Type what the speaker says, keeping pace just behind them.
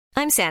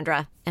I'm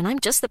Sandra, and I'm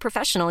just the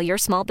professional your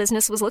small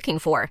business was looking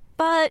for.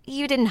 But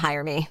you didn't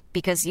hire me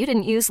because you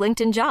didn't use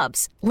LinkedIn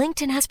Jobs.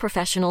 LinkedIn has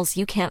professionals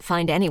you can't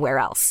find anywhere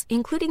else,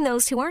 including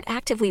those who aren't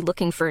actively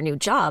looking for a new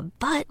job,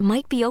 but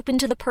might be open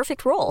to the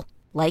perfect role,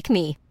 like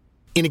me.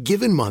 In a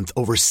given month,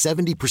 over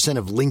 70%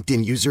 of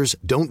LinkedIn users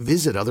don't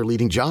visit other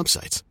leading job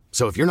sites.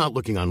 So if you're not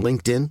looking on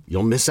LinkedIn,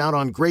 you'll miss out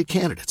on great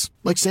candidates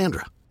like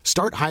Sandra.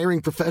 Start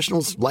hiring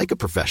professionals like a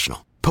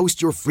professional.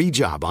 Post your free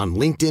job on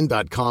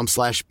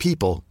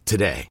linkedin.com/people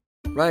today.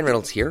 Ryan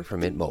Reynolds here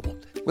from Mint Mobile.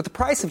 With the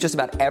price of just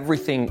about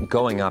everything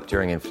going up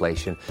during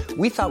inflation,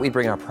 we thought we'd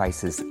bring our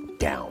prices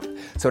down.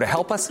 So to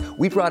help us,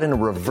 we brought in a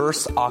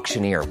reverse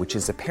auctioneer, which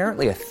is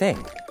apparently a thing.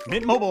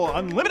 Mint Mobile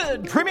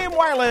Unlimited Premium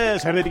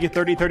Wireless. How to get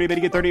 30, 30, bit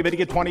to get 30, bit to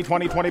get 20,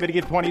 20, 20, bit to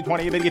get 20,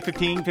 20, bit to get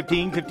 15,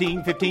 15,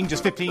 15, 15,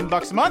 just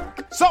 $15 a month?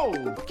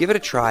 Sold! Give it a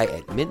try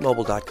at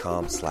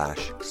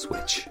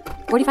mintmobile.com/switch.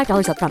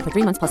 $45 up front for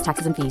 3 months plus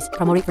taxes and fees.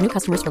 Promo rate for new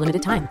customers for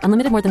limited time.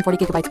 Unlimited more than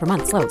 40 gigabytes per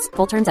month. Slows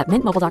full terms at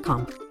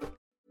mintmobile.com.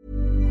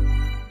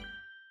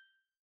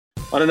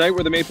 On a night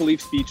where the Maple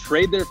Leafs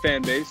betrayed their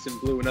fan base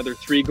and blew another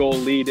 3-goal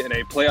lead in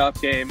a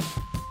playoff game,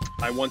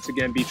 I once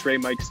again betray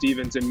Mike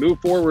Stevens and move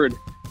forward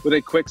with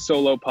a quick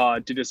solo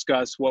pod to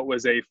discuss what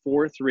was a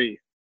 4-3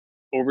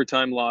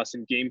 overtime loss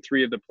in Game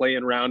 3 of the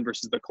play-in round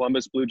versus the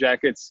Columbus Blue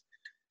Jackets.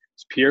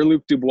 It's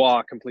Pierre-Luc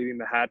Dubois completing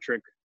the hat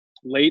trick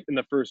late in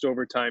the first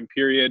overtime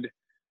period.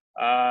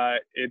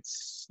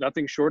 It's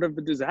nothing short of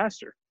a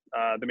disaster.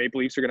 The Maple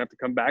Leafs are going to have to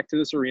come back to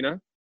this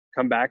arena,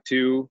 come back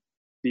to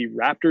the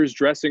Raptors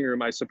dressing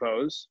room, I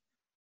suppose,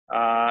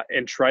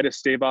 and try to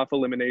stave off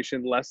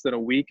elimination less than a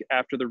week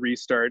after the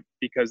restart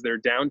because they're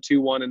down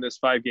 2-1 in this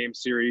 5-game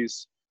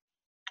series.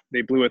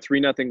 They blew a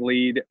 3-0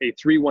 lead, a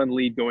 3-1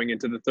 lead going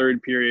into the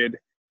third period,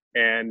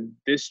 and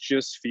this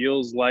just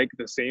feels like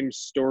the same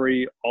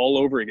story all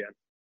over again.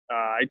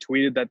 I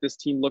tweeted that this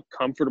team looked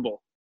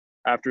comfortable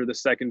after the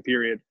second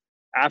period,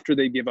 after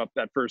they give up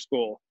that first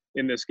goal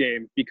in this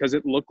game, because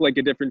it looked like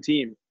a different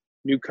team.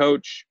 New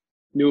coach,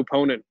 new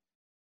opponent,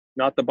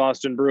 not the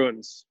Boston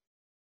Bruins.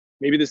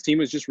 Maybe this team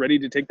was just ready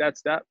to take that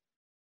step,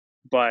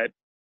 but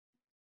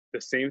the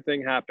same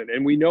thing happened.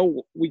 And we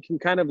can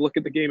kind of look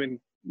at the game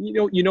and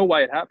you know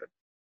why it happened.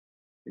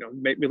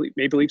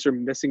 Maple Leafs are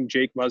missing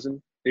Jake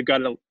Muzzin. They've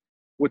got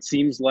what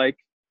seems like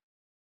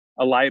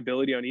a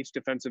liability on each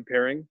defensive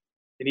pairing.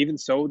 And even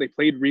so, they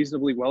played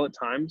reasonably well at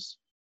times.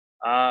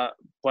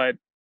 But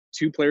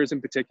two players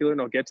in particular, and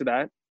I'll get to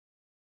that,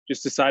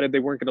 just decided they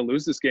weren't going to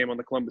lose this game on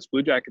the Columbus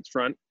Blue Jackets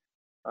front.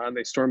 And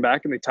they stormed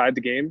back and they tied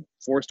the game,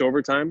 forced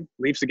overtime.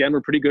 Leafs, again, were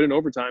pretty good in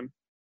overtime.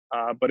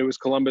 But it was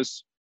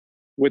Columbus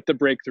with the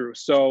breakthrough.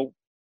 So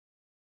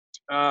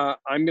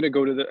I'm going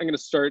to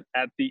start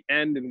at the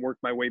end and work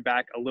my way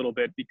back a little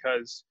bit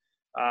because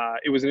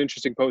it was an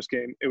interesting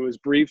postgame. It was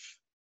brief,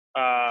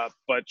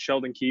 but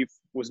Sheldon Keefe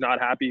was not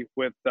happy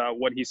with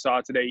what he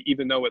saw today,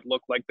 even though it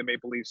looked like the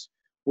Maple Leafs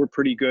were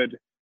pretty good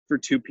for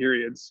 2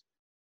 periods.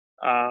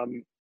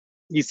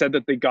 He said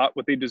that they got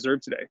what they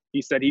deserved today.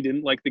 He said he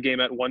didn't like the game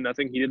at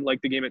 1-0. He didn't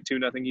like the game at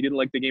 2-0. He didn't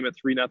like the game at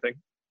 3-0.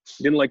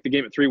 He didn't like the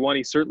game at 3-1.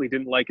 He certainly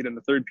didn't like it in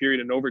the third period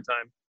in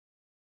overtime.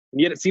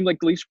 And yet it seemed like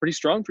the Leafs were pretty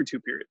strong for 2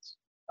 periods.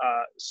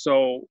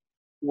 So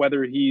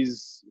whether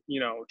he's,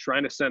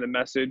 trying to send a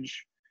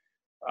message,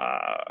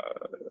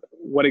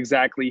 what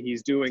exactly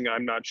he's doing,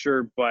 I'm not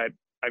sure. But,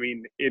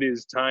 it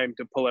is time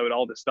to pull out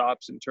all the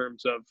stops in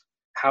terms of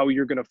how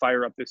you're going to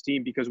fire up this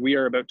team, because we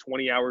are about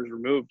 20 hours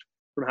removed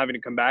from having to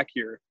come back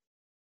here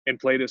and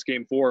play this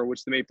game 4,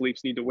 which the Maple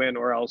Leafs need to win,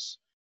 or else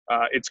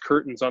it's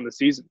curtains on the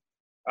season.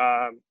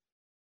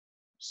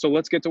 So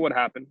let's get to what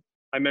happened.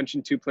 I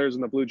mentioned 2 players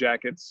in the Blue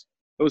Jackets.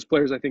 Those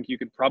players I think you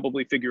could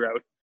probably figure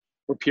out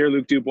were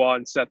Pierre-Luc Dubois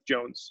and Seth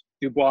Jones.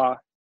 Dubois,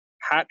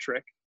 hat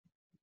trick,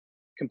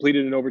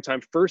 completed in overtime.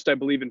 First, I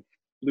believe, in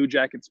Blue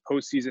Jackets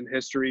postseason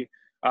history.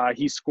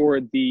 He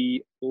scored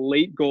the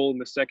late goal in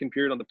the second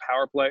period on the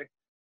power play.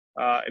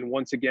 And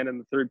once again, in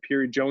the third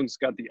period, Jones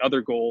got the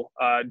other goal.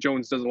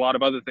 Jones does a lot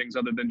of other things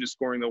other than just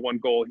scoring the 1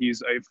 goal.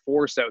 He's a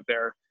force out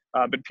there.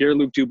 But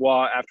Pierre-Luc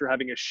Dubois, after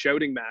having a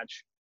shouting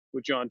match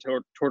with John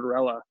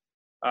Tortorella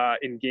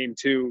in Game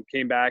 2,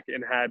 came back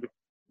and had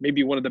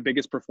maybe one of the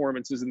biggest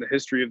performances in the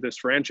history of this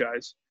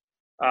franchise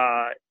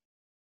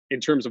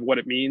in terms of what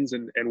it means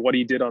and what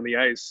he did on the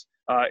ice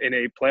in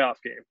a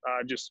playoff game.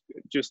 Just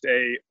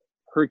a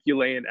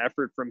Herculean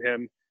effort from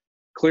him.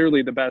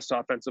 Clearly the best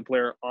offensive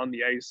player on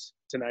the ice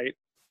tonight.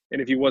 And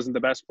if he wasn't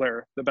the best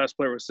player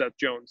was Seth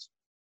Jones,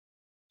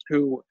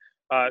 who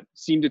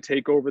seemed to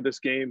take over this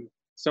game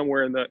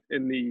somewhere in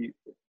the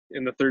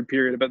third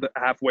period, about the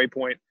halfway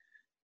point.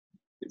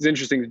 It's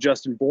interesting that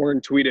Justin Bourne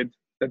tweeted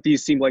that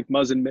these seem like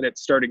Muzzin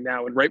minutes starting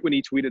now. And right when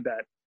he tweeted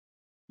that,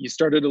 you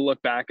started to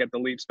look back at the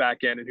Leafs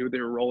back end and who they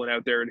were rolling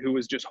out there and who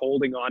was just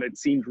holding on. It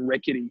seemed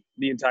rickety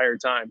the entire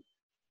time.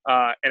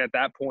 And at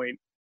that point,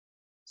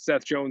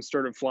 Seth Jones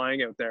started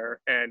flying out there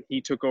and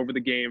he took over the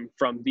game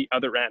from the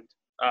other end,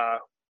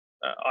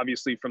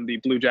 obviously from the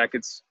Blue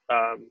Jackets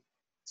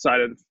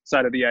side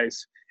of the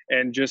ice,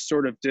 and just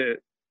sort of to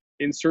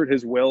insert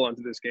his will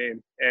onto this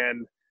game.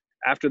 And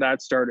after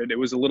that started, it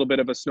was a little bit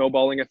of a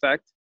snowballing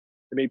effect.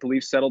 The Maple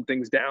Leafs settled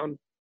things down,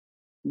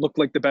 looked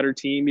like the better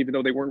team, even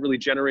though they weren't really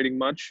generating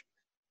much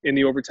in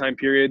the overtime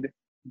period.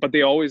 But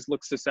they always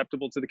looked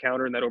susceptible to the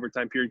counter in that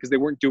overtime period because they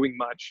weren't doing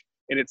much.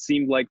 And it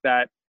seemed like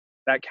that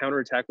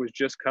counterattack was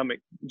just going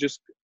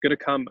to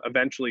come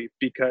eventually,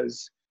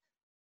 because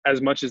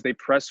as much as they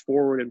pressed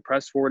forward,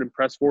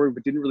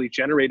 but didn't really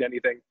generate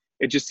anything,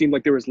 it just seemed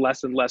like there was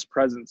less and less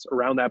presence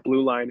around that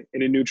blue line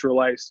and in neutral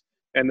ice.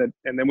 And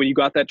then when you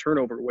got that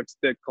turnover, which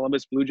the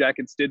Columbus Blue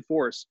Jackets did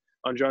force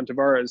on John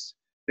Tavares,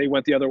 they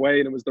went the other way,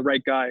 and it was the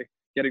right guy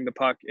getting the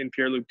puck in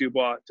Pierre-Luc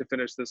Dubois to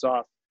finish this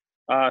off.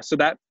 So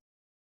that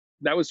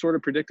was sort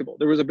of predictable.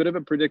 There was a bit of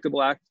a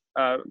predictable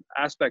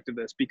aspect of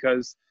this,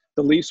 because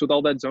the Leafs, with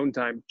all that zone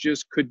time,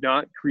 just could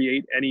not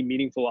create any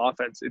meaningful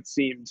offense, it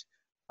seemed.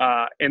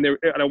 And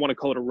I don't want to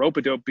call it a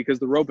rope-a-dope, because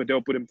the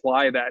rope-a-dope would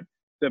imply that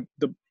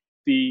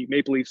the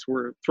Maple Leafs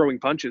were throwing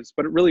punches,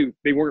 but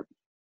they weren't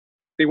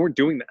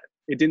doing that.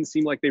 It didn't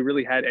seem like they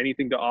really had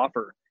anything to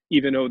offer,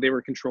 even though they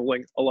were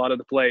controlling a lot of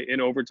the play in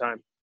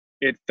overtime.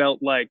 It felt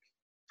like,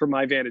 from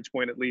my vantage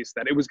point at least,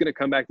 that it was going to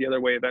come back the other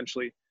way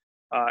eventually,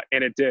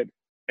 and it did.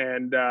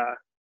 And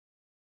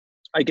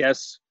I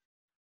guess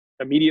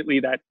immediately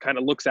that kind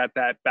of looks at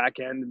that back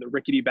end and the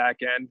rickety back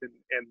end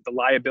and the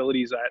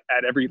liabilities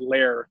at every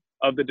layer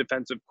of the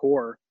defensive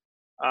core.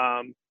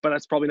 But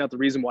that's probably not the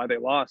reason why they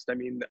lost. I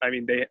mean,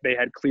 they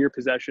had clear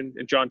possession,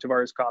 and John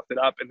Tavares coughed it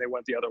up, and they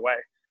went the other way.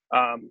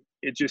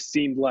 It just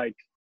seemed like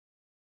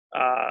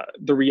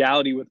the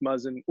reality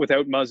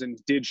without Muzzin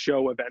did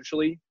show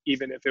eventually,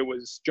 even if it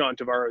was John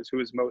Tavares who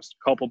was most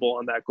culpable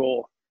on that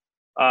goal.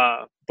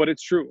 But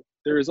it's true.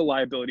 There is a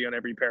liability on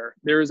every pair.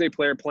 There is a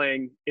player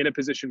playing in a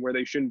position where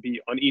they shouldn't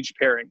be on each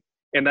pairing.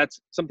 And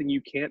that's something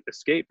you can't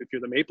escape if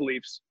you're the Maple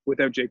Leafs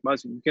without Jake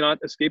Muzzin. You cannot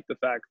escape the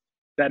fact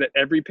that at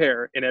every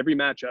pair, in every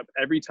matchup,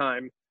 every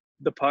time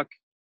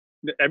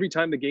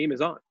the game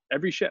is on,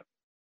 every shift,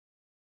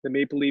 the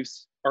Maple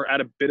Leafs are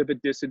at a bit of a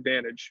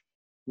disadvantage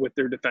with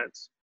their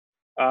defense.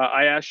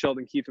 I asked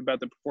Sheldon Keefe about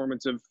the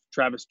performance of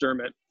Travis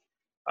Dermott,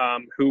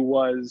 who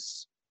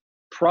was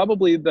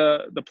probably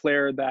the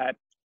player that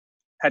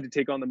had to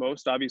take on the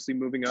most, obviously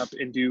moving up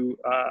into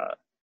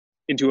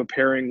a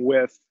pairing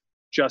with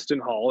Justin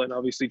Holl. And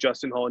obviously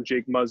Justin Holl and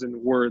Jake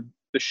Muzzin were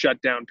the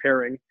shutdown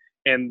pairing,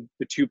 and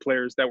the two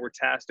players that were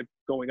tasked of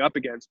going up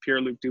against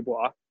Pierre-Luc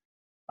Dubois.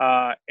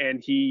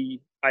 And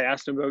I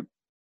asked him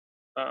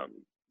about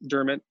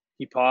Dermott.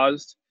 He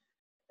paused,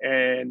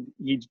 and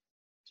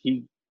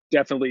he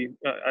definitely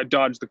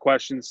dodged the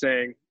question,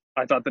 saying,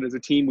 I thought that as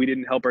a team, we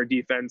didn't help our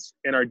defense,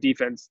 and our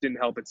defense didn't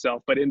help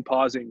itself. But in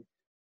pausing,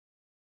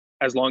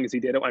 as long as he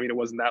did it, I mean, it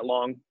wasn't that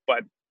long,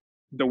 but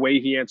the way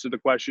he answered the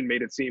question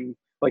made it seem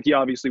like he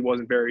obviously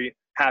wasn't very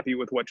happy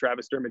with what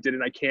Travis Dermott did.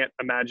 And I can't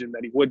imagine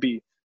that he would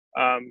be,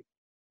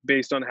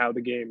 based on how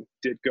the game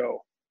did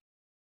go.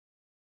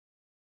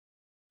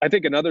 I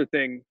think another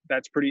thing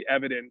that's pretty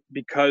evident,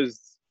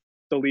 because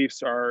the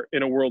Leafs are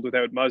in a world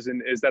without Muzzin,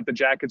 is that the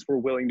Jackets were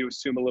willing to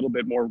assume a little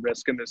bit more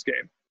risk in this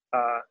game.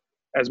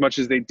 As much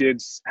as they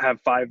did have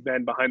 5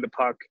 men behind the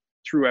puck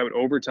throughout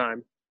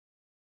overtime,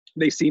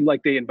 they seemed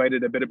like they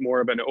invited a bit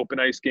more of an open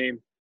ice game,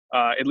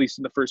 at least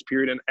in the first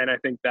period. And I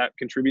think that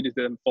contributed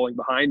to them falling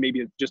behind,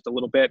 maybe just a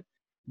little bit.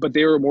 But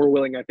they were more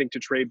willing, I think, to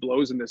trade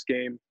blows in this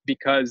game,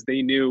 because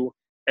they knew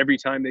every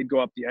time they'd go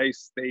up the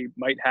ice, they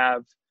might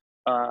have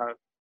an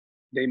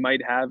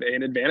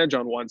advantage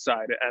on one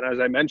side. And as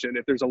I mentioned,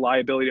 if there's a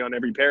liability on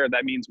every pair,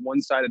 that means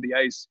one side of the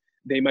ice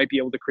they might be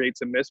able to create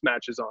some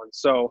mismatches on.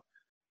 So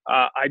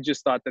I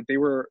just thought that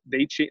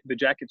the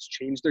Jackets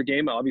changed their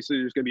game. Obviously,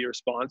 there's going to be a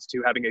response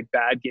to having a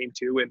bad game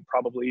too, and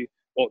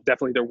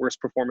definitely their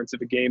worst performance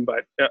of a game,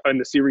 but in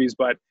the series,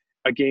 but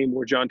a game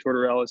where John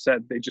Tortorella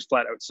said they just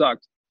flat out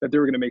sucked, that they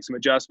were going to make some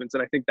adjustments.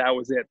 And I think that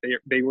was it.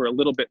 They were a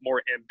little bit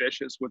more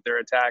ambitious with their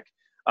attack,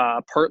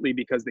 partly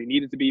because they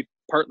needed to be,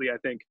 partly I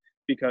think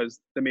because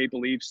the Maple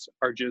Leafs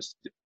are just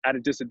at a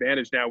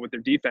disadvantage now with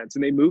their defense,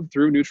 and they moved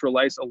through neutral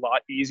ice a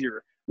lot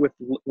easier with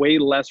way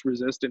less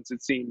resistance,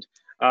 it seemed.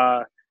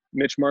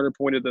 Mitch Marner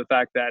pointed to the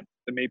fact that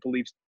the Maple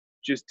Leafs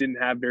just didn't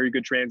have very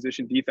good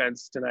transition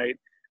defense tonight.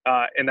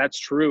 And that's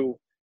true.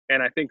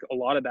 And I think a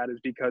lot of that is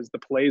because the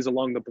plays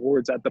along the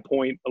boards at the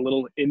point, a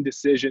little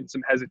indecision,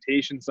 some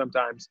hesitation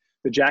sometimes.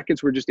 The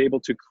Jackets were just able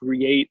to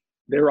create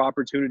their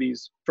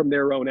opportunities from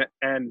their own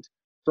end,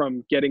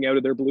 from getting out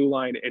of their blue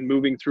line and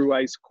moving through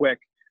ice quick.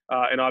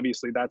 And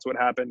obviously that's what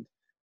happened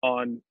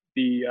on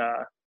the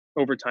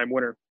overtime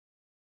winner.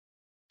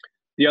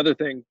 The other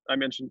thing I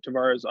mentioned,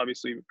 Tavares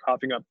obviously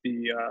coughing up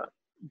the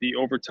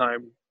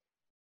overtime,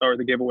 or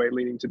the giveaway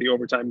leading to the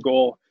overtime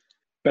goal.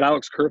 But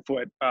Alex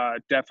Kerfoot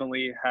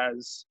definitely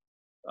has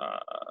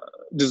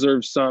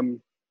deserves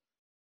some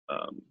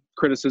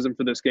criticism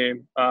for this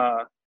game.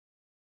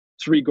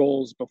 3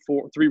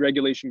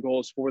 regulation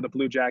goals for the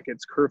Blue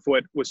Jackets.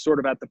 Kerfoot was sort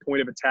of at the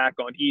point of attack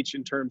on each,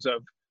 in terms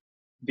of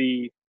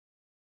the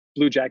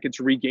Blue Jackets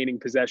regaining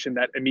possession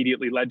that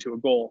immediately led to a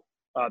goal.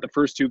 The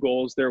first 2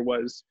 goals, there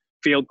was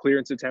failed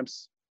clearance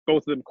attempts,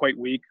 both of them quite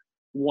weak.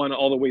 one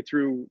all the way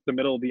through the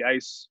middle of the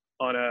ice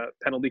on a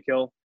penalty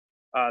kill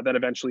that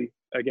eventually,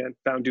 again,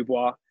 found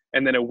Dubois,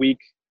 and then a weak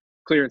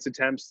clearance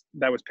attempts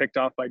that was picked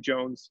off by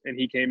Jones, and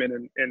he came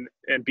in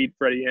and beat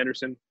Freddie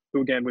Anderson,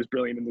 who again was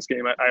brilliant in this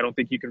game. I don't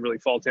think you can really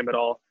fault him at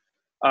all.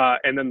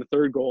 And then the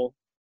third goal,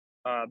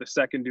 the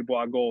second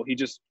Dubois goal, he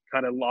just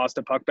kind of lost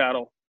a puck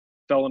battle,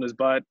 fell on his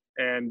butt,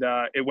 and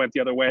it went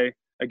the other way.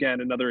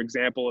 Again, another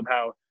example of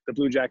how the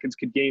Blue Jackets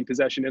could gain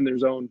possession in their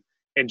zone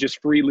and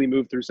just freely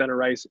move through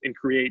center ice and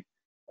create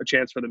a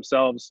chance for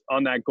themselves.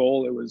 On that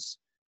goal, it was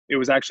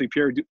actually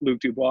Pierre-Luc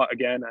Dubois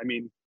again. I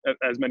mean,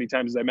 as many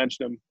times as I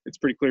mentioned him, it's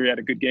pretty clear he had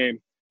a good game.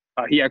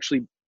 He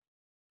actually,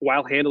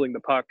 while handling the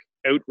puck,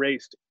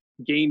 outraced,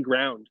 gained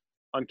ground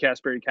on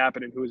Kasperi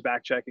Kapanen, who was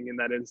back checking in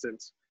that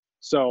instance.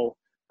 So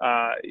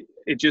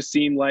it just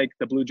seemed like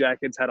the Blue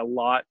Jackets had a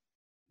lot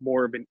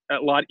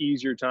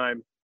easier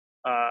time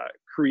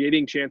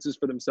creating chances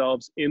for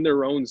themselves in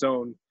their own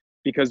zone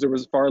because there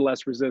was far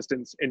less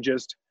resistance and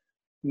just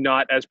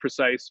not as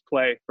precise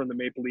play from the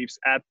Maple Leafs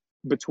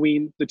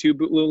between the two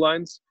blue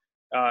lines,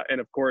 and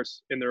of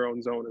course in their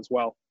own zone as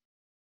well.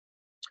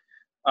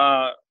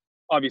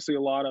 Obviously,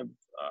 a lot of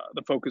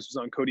the focus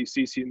was on Cody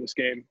Ceci in this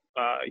game.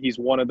 He's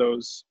one of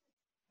those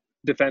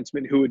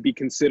defensemen who would be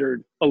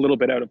considered a little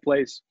bit out of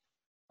place.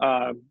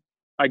 I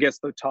guess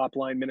the top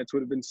line minutes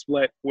would have been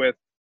split with,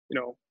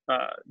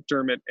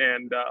 Dermott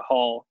and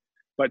Hall,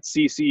 but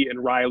Ceci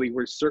and Riley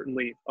were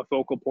certainly a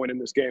focal point in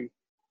this game.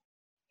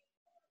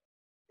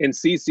 And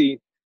Ceci,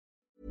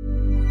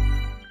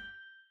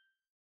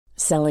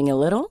 selling a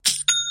little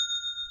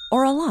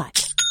or a lot?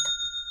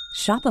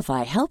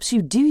 Shopify helps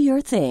you do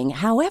your thing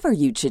however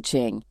you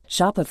cha-ching.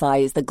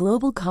 Shopify is the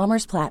global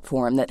commerce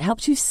platform that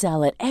helps you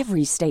sell at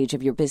every stage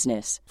of your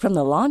business. From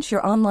the launch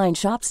your online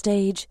shop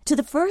stage to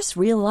the first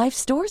real life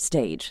store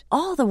stage,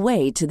 all the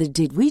way to the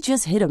did we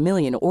just hit a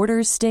million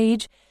orders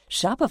stage.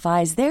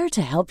 Shopify is there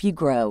to help you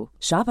grow.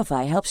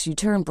 Shopify helps you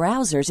turn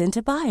browsers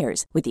into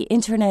buyers with the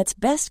internet's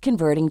best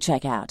converting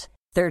checkout.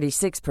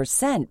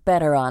 36%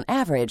 better on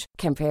average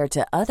compared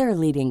to other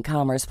leading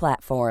commerce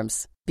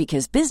platforms.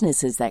 Because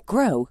businesses that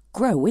grow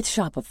with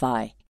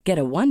Shopify. Get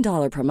a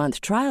 $1 per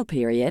month trial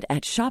period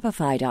at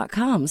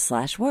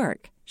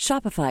shopify.com/work.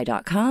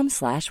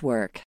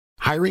 Shopify.com/work.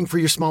 Hiring for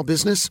your small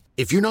business?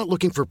 If you're not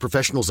looking for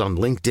professionals on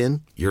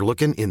LinkedIn, you're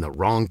looking in the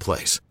wrong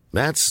place.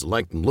 That's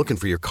like looking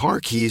for your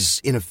car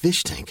keys in a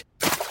fish tank.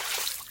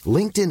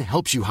 LinkedIn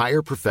helps you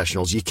hire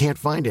professionals you can't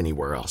find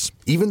anywhere else,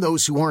 even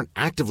those who aren't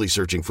actively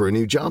searching for a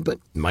new job but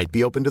might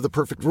be open to the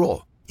perfect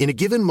role. In a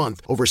given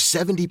month, over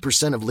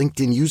 70% of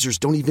LinkedIn users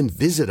don't even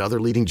visit other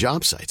leading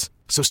job sites.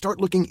 So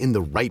start looking in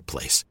the right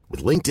place.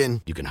 With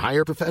LinkedIn, you can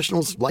hire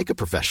professionals like a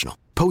professional.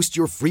 Post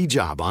your free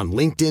job on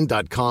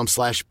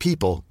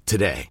linkedin.com/people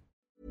today.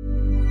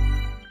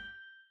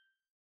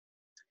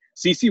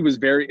 Ceci was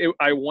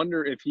I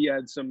wonder if he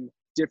had some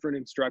different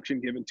instruction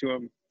given to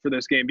him for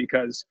this game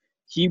because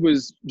he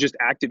was just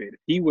activated.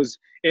 He was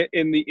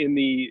in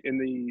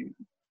the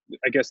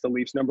I guess the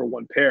Leafs' number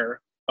one pair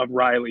of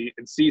Riley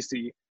and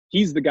Ceci.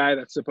 He's the guy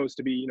that's supposed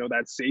to be,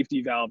 that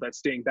safety valve that's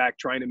staying back,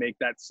 trying to make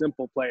that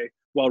simple play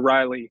while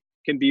Riley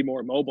can be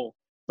more mobile.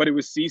 But it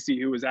was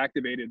Ceci who was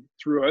activated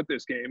throughout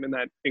this game, and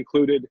that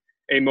included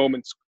a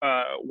moment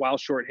while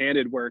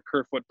shorthanded where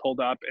Kerfoot pulled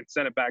up and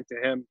sent it back to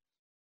him,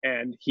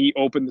 and he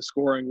opened the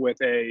scoring with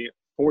a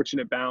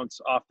fortunate bounce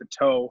off the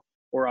toe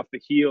or off the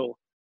heel.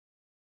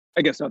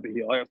 I guess not the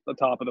heel, off the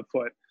top of the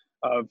foot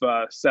of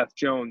Seth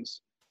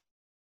Jones.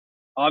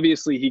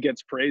 Obviously, he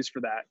gets praised for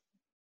that,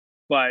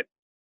 but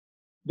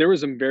there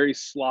was some very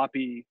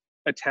sloppy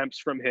attempts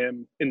from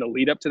him in the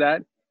lead up to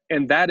that.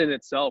 And that in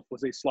itself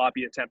was a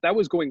sloppy attempt. That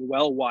was going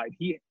well wide.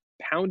 He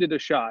pounded a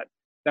shot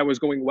that was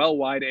going well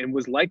wide and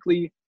was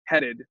likely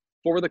headed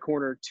for the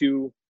corner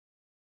to,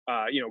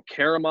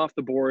 carry him off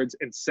the boards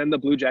and send the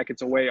Blue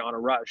Jackets away on a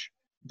rush,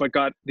 but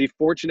got the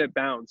fortunate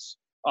bounce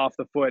off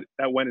the foot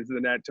that went into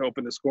the net to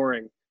open the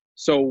scoring.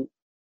 So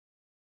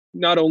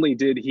not only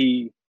did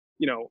he,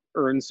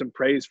 earn some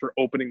praise for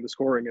opening the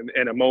scoring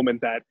in a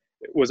moment that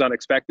was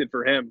unexpected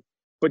for him,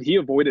 but he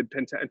avoided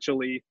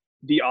potentially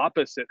the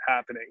opposite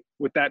happening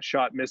with that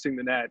shot missing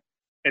the net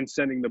and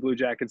sending the Blue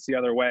Jackets the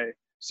other way.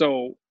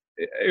 So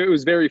it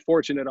was very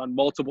fortunate on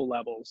multiple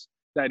levels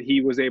that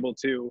he was able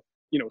to,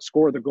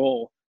 score the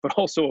goal, but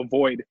also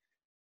avoid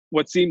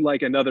what seemed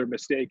like another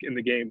mistake in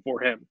the game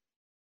for him.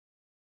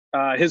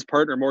 His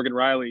partner, Morgan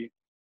Riley,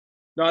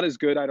 not as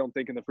good, I don't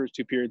think, in the first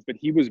two periods, but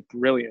he was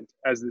brilliant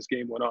as this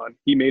game went on.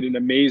 He made an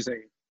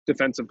amazing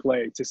defensive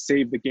play to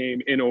save the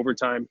game in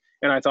overtime.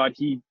 And I thought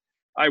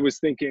I was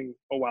thinking,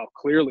 oh, wow,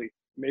 clearly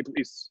Maple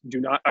Leafs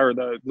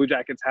the Blue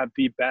Jackets have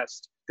the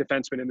best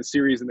defenseman in the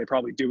series, and they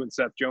probably do in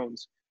Seth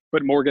Jones.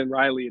 But Morgan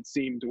Riley, it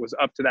seemed, was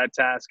up to that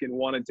task and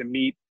wanted to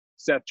meet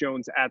Seth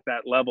Jones at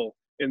that level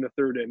in the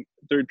third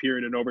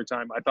period in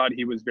overtime. I thought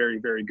he was very,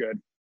 very good.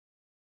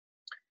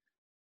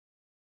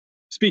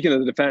 Speaking of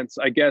the defense,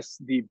 I guess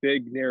the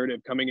big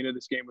narrative coming into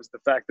this game was the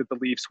fact that the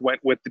Leafs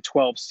went with the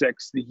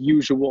 12-6, the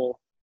usual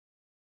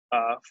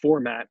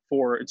format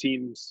for a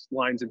team's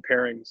lines and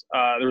pairings.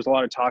 There was a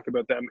lot of talk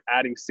about them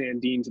adding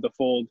Sandin to the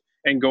fold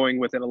and going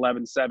with an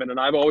 11-7. And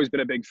I've always been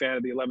a big fan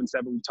of the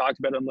 11-7. We've talked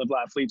about it on Live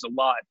Laugh Leads a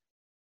lot.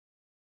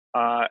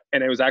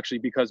 And it was actually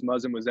because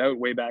Muzzin was out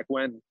way back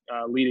when,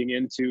 leading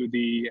into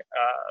the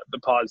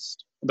pause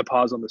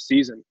on the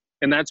season.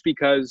 And that's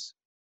because,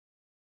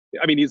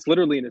 I mean, he's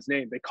literally in his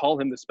name. They call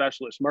him the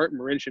specialist. Martin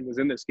Marincin was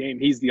in this game.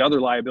 He's the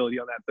other liability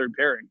on that third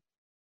pairing.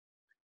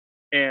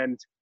 And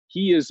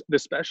he is the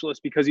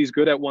specialist because he's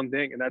good at one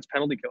thing, and that's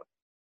penalty killing.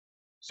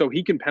 So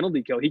he can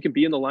penalty kill. He can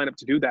be in the lineup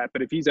to do that.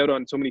 But if he's out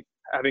on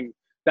having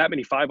that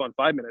many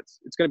 5-on-5 minutes,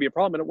 it's going to be a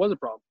problem. And it was a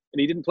problem. And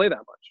he didn't play that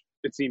much,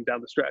 it seemed,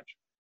 down the stretch.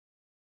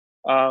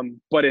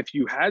 But if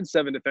you had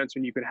 7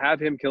 defensemen, you could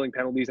have him killing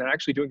penalties and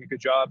actually doing a good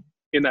job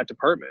in that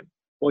department.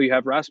 Well, you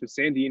have Rasmus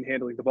Sandin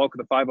handling the bulk of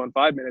the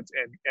 5-on-5 minutes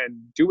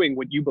and doing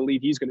what you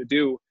believe he's going to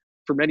do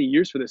for many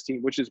years for this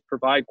team, which is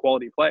provide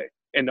quality play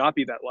and not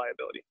be that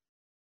liability.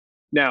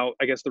 Now,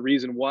 I guess the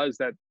reason was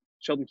that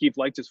Sheldon Keefe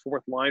liked his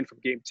fourth line from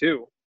game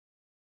 2.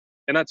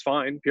 And that's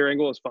fine. Pierre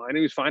Engvall is fine.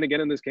 He was fine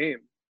again in this game.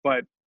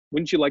 But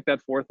wouldn't you like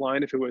that fourth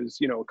line if it was,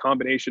 a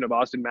combination of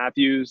Austin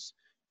Matthews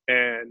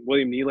and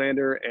William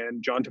Nylander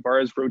and John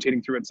Tavares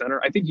rotating through at center?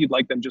 I think you'd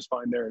like them just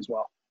fine there as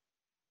well.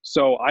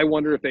 So I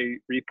wonder if they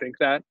rethink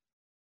that,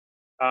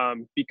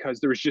 because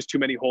there was just too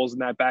many holes in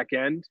that back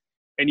end.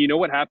 And you know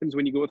what happens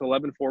when you go with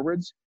 11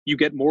 forwards? You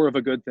get more of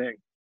a good thing.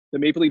 The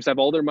Maple Leafs have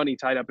all their money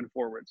tied up in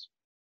forwards.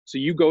 So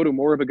you go to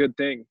more of a good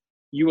thing.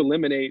 You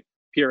eliminate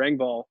Pierre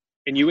Engvall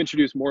and you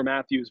introduce more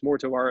Matthews, more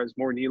Tavares,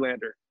 more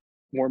Nylander,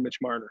 more Mitch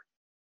Marner,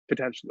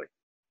 potentially.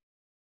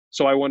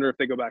 So I wonder if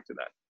they go back to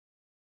that.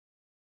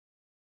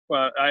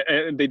 Well,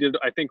 they did,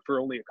 I think, for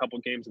only a couple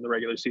games in the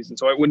regular season.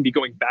 So I wouldn't be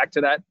going back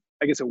to that.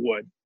 I guess it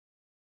would.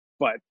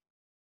 But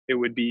it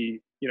would be,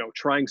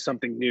 trying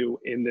something new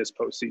in this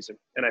postseason.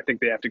 And I think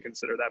they have to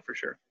consider that for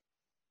sure.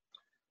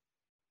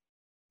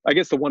 I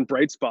guess the one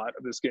bright spot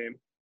of this game,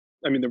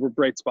 I mean, there were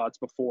bright spots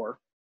before,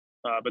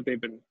 but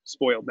they've been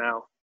spoiled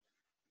now,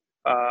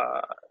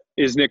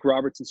 is Nick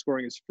Robertson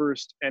scoring his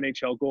first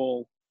NHL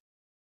goal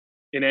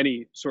in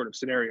any sort of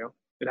scenario.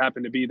 It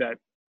happened to be that,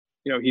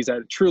 he's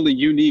a truly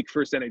unique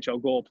first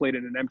NHL goal played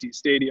in an empty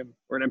stadium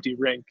or an empty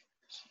rink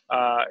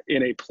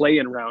in a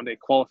play-in round, a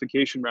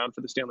qualification round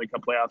for the Stanley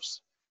Cup playoffs.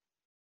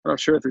 I'm not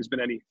sure if there's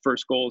been any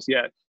first goals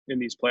yet in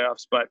these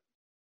playoffs, but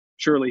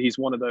surely he's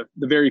one of the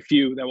very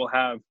few that will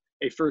have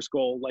a first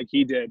goal like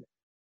he did.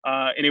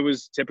 And it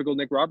was typical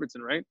Nick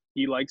Robertson, right?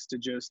 He likes to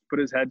just put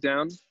his head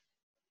down,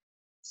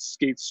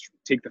 take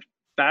the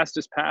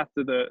fastest path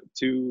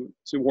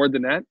toward the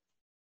net,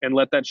 and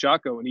let that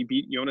shot go. And he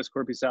beat Joonas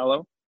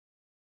Korpisalo.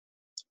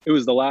 It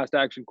was the last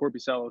action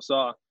Korpisalo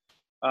saw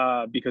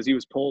because he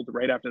was pulled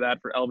right after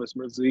that for Elvis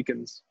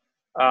Merzlikins.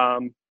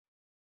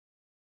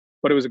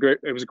 But it was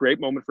a great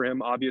moment for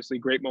him. Obviously,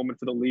 great moment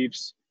for the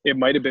Leafs. It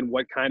might have been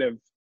what kind of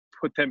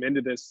put them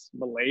into this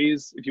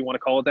malaise, if you want to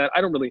call it that.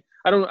 I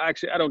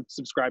don't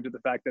subscribe to the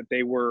fact that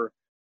they were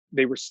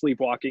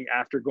sleepwalking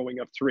after going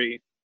up 3,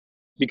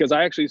 because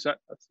I actually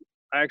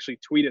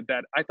tweeted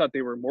that I thought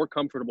they were more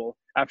comfortable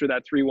after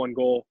that 3-1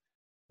 goal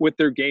with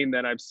their game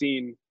than I've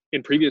seen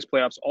in previous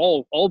playoffs.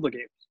 All the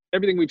games,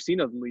 everything we've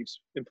seen of the Leafs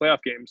in playoff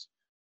games,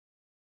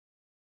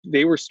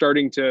 they were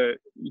starting to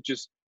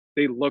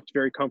they looked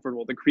very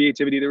comfortable. The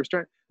creativity, they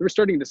were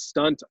starting to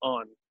stunt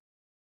on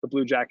the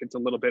Blue Jackets a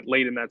little bit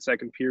late in that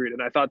second period.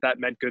 And I thought that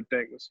meant good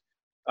things.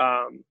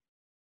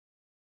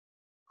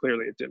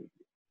 Clearly it didn't.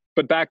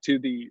 But back to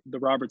the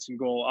Robertson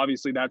goal,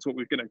 obviously that's what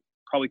we're going to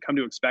probably come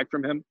to expect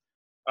from him.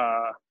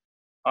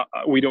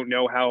 We don't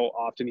know how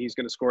often he's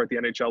going to score at the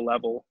NHL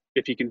level.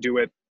 If he can do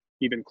it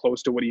even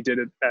close to what he did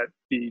at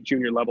the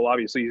junior level,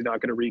 obviously he's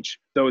not going to reach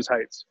those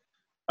heights.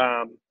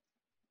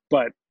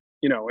 But,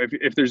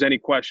 if there's any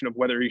question of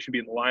whether he should be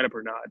in the lineup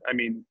or not, I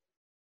mean,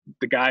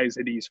 the guys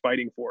that he's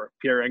fighting for,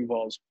 Pierre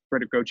Engvall's,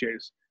 Frederic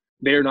Gauthiers,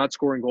 they are not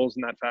scoring goals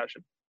in that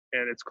fashion.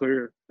 And it's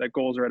clear that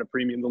goals are at a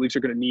premium. The Leafs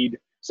are going to need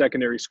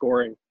secondary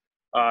scoring.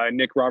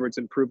 Nick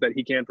Robertson proved that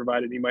he can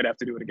provide it. He might have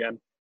to do it again.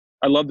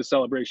 I love the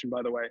celebration,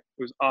 by the way.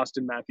 It was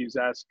Austin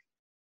Matthews-esque,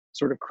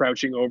 sort of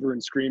crouching over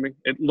and screaming.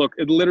 It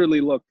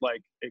literally looked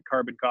like a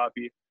carbon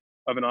copy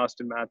of an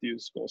Austin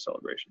Matthews goal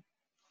celebration.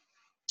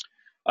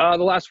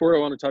 The last word I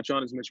want to touch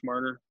on is Mitch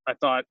Marner. I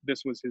thought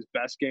this was his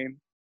best game.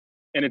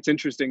 And it's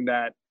interesting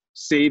that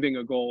saving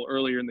a goal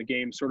earlier in the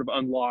game sort of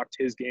unlocked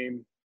his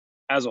game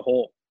as a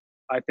whole.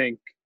 I think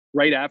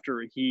right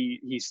after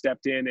he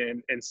stepped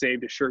in and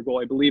saved a sure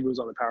goal, I believe it was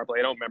on the power play.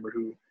 I don't remember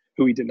who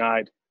he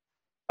denied.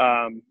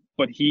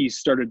 But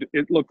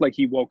it looked like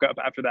he woke up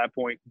after that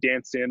point,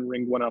 danced in,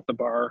 ringed one off the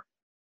bar,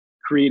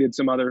 created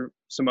some other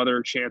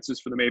chances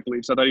for the Maple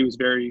Leafs. I thought he was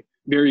very,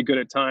 very good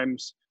at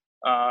times.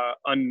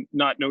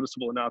 Not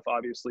noticeable enough,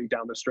 obviously,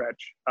 down the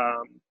stretch.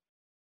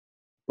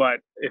 But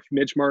if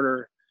Mitch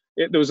Marner,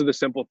 those are the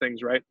simple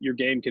things, right? Your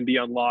game can be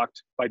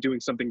unlocked by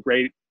doing something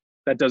great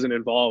that doesn't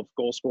involve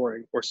goal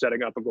scoring or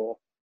setting up a goal.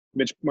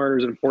 Mitch Marner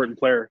is an important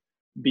player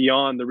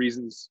beyond the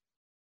reasons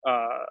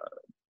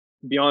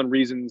beyond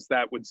reasons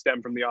that would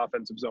stem from the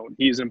offensive zone.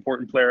 He's an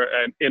important player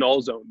in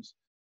all zones,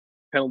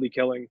 penalty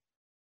killing,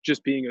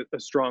 just being a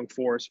strong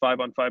force,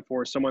 5-on-5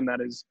 force, someone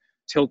that is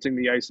tilting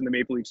the ice in the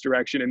Maple Leafs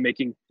direction and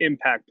making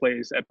impact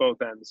plays at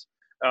both ends.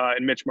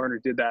 And Mitch Marner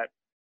did that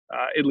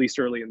at least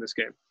early in this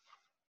game.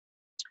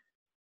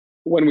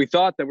 When we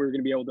thought that we were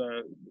going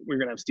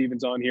to have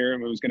Stevens on here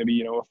and it was going to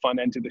be, a fun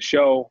end to the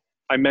show,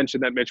 I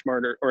mentioned that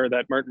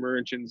Martin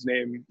Marinchin's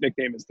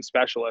nickname is the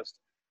Specialist.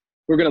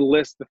 We're going to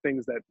list the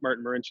things that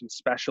Martin Marinchin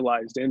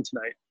specialized in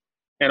tonight.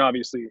 And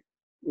obviously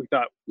we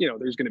thought,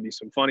 there's going to be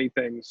some funny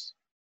things,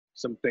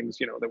 some things,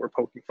 that we're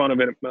poking fun of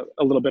it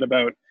a little bit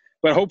about,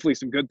 but hopefully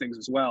some good things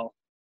as well.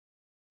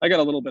 I got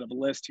a little bit of a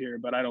list here,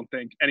 but I don't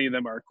think any of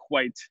them are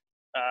quite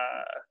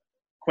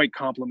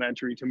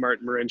complimentary to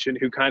Martin Marinchin,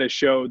 who kind of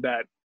showed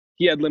that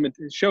he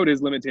showed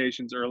his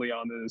limitations early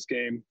on in this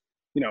game.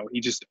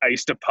 He just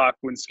iced a puck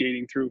when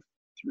skating through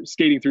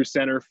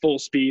center, full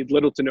speed,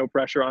 little to no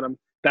pressure on him.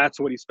 That's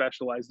what he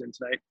specialized in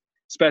tonight.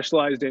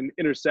 Specialized in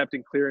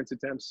intercepted clearance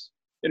attempts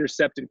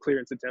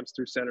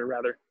through center,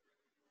 rather.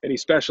 And he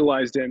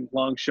specialized in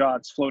long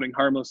shots floating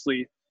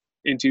harmlessly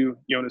into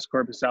Joonas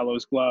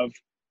Korpisalo's glove.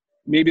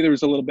 Maybe there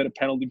was a little bit of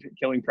penalty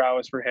killing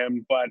prowess for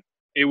him, but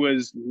it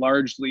was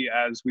largely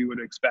as we would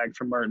expect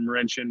from Martin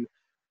Marinchin,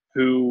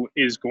 who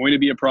is going to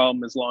be a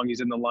problem as long as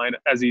he's in the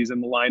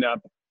lineup.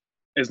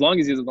 As long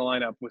as he's in the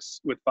lineup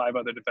with five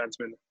other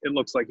defensemen, it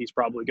looks like he's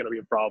probably going to be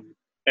a problem.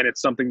 And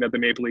it's something that the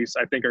Maple Leafs,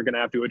 I think, are going to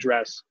have to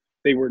address.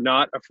 They were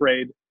not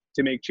afraid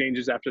to make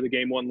changes after the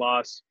Game 1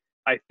 loss.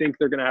 I think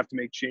they're going to have to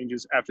make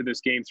changes after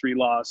this Game 3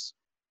 loss,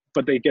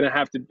 but they're going to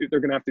have to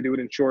do it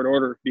in short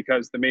order,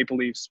 because the Maple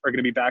Leafs are going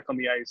to be back on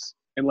the ice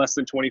in less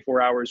than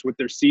 24 hours with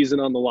their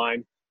season on the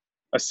line,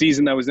 a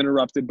season that was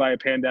interrupted by a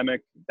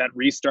pandemic that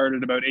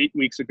restarted about 8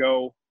 weeks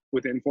ago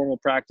with informal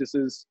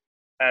practices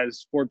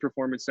as Ford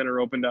Performance Center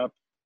opened up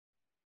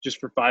just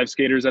for 5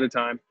 skaters at a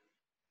time.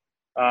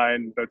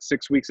 And about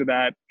 6 weeks of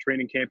that,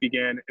 training camp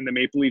began, and the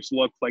Maple Leafs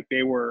looked like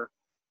they were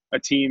a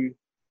team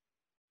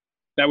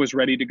that was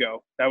ready to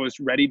go, that was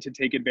ready to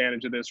take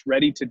advantage of this,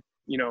 ready to,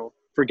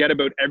 forget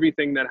about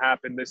everything that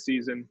happened this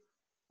season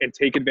and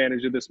take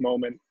advantage of this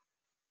moment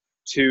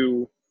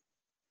to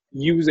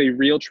use a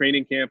real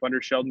training camp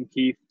under Sheldon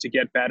Keefe to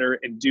get better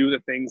and do the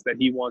things that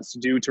he wants to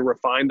do to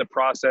refine the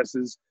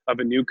processes of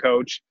a new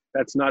coach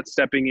that's not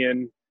stepping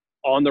in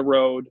on the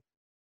road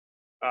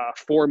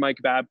for Mike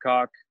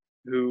Babcock,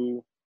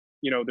 who,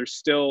 there's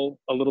still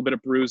a little bit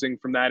of bruising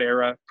from that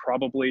era,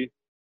 probably.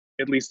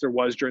 At least there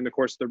was during the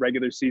course of the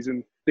regular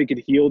season. They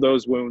could heal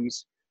those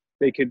wounds.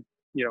 They could,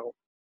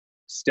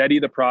 steady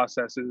the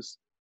processes.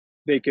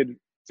 They could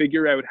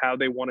figure out how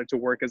they wanted to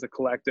work as a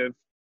collective,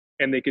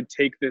 and they could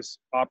take this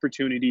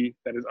opportunity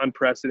that is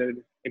unprecedented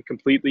and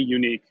completely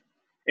unique.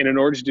 And in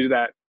order to do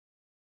that,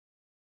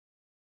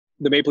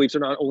 the Maple Leafs are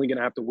not only going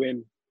to have to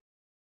win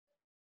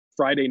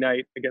Friday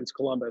night against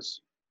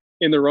Columbus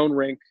in their own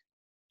rink,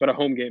 but a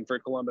home game for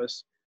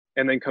Columbus,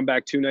 and then come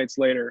back 2 nights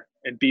later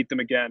and beat them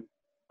again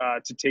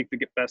to take the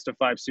best of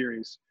 5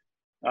 series.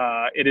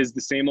 It is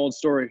the same old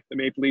story. The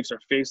Maple Leafs are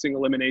facing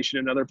elimination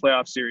in another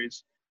playoff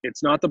series.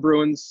 It's not the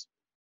Bruins.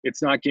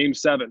 It's not Game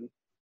 7.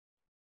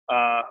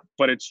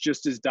 But it's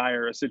just as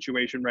dire a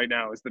situation right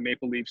now as the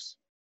Maple Leafs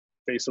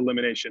face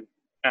elimination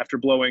after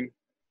blowing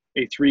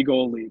a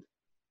 3-goal lead.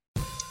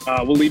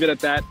 We'll leave it at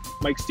that.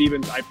 Mike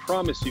Stevens, I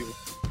promise you,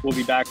 will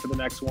be back for the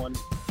next one.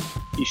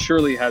 He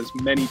surely has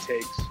many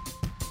takes.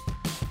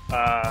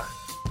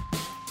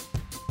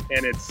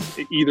 And it's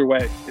either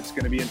way, it's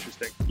going to be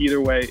interesting. Either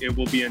way, it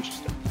will be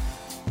interesting.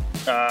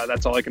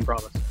 That's all I can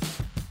promise.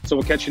 So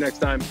we'll catch you next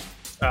time.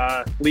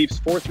 Leafs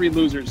 4-3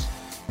 losers.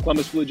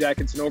 Columbus Blue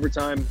Jackets in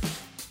overtime.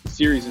 The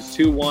series is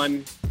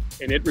 2-1,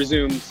 and it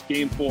resumes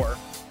Game 4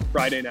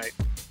 Friday night.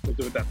 We'll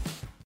do it then.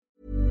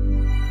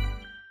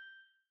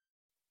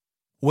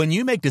 When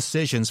you make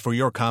decisions for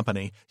your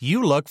company,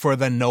 you look for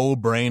the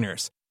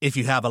no-brainers. If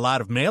you have a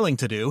lot of mailing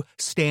to do,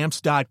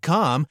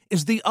 Stamps.com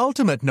is the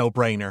ultimate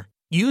no-brainer.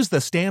 Use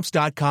the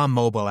Stamps.com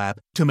mobile app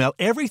to mail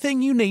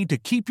everything you need to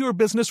keep your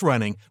business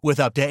running with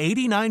up to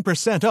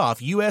 89%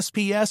 off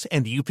USPS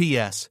and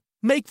UPS.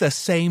 Make the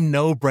same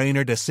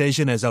no-brainer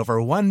decision as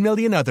over 1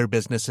 million other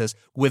businesses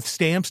with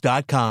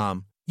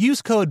Stamps.com.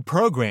 Use code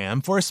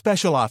PROGRAM for a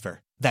special offer.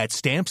 That's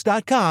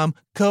Stamps.com,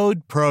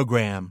 code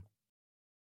PROGRAM.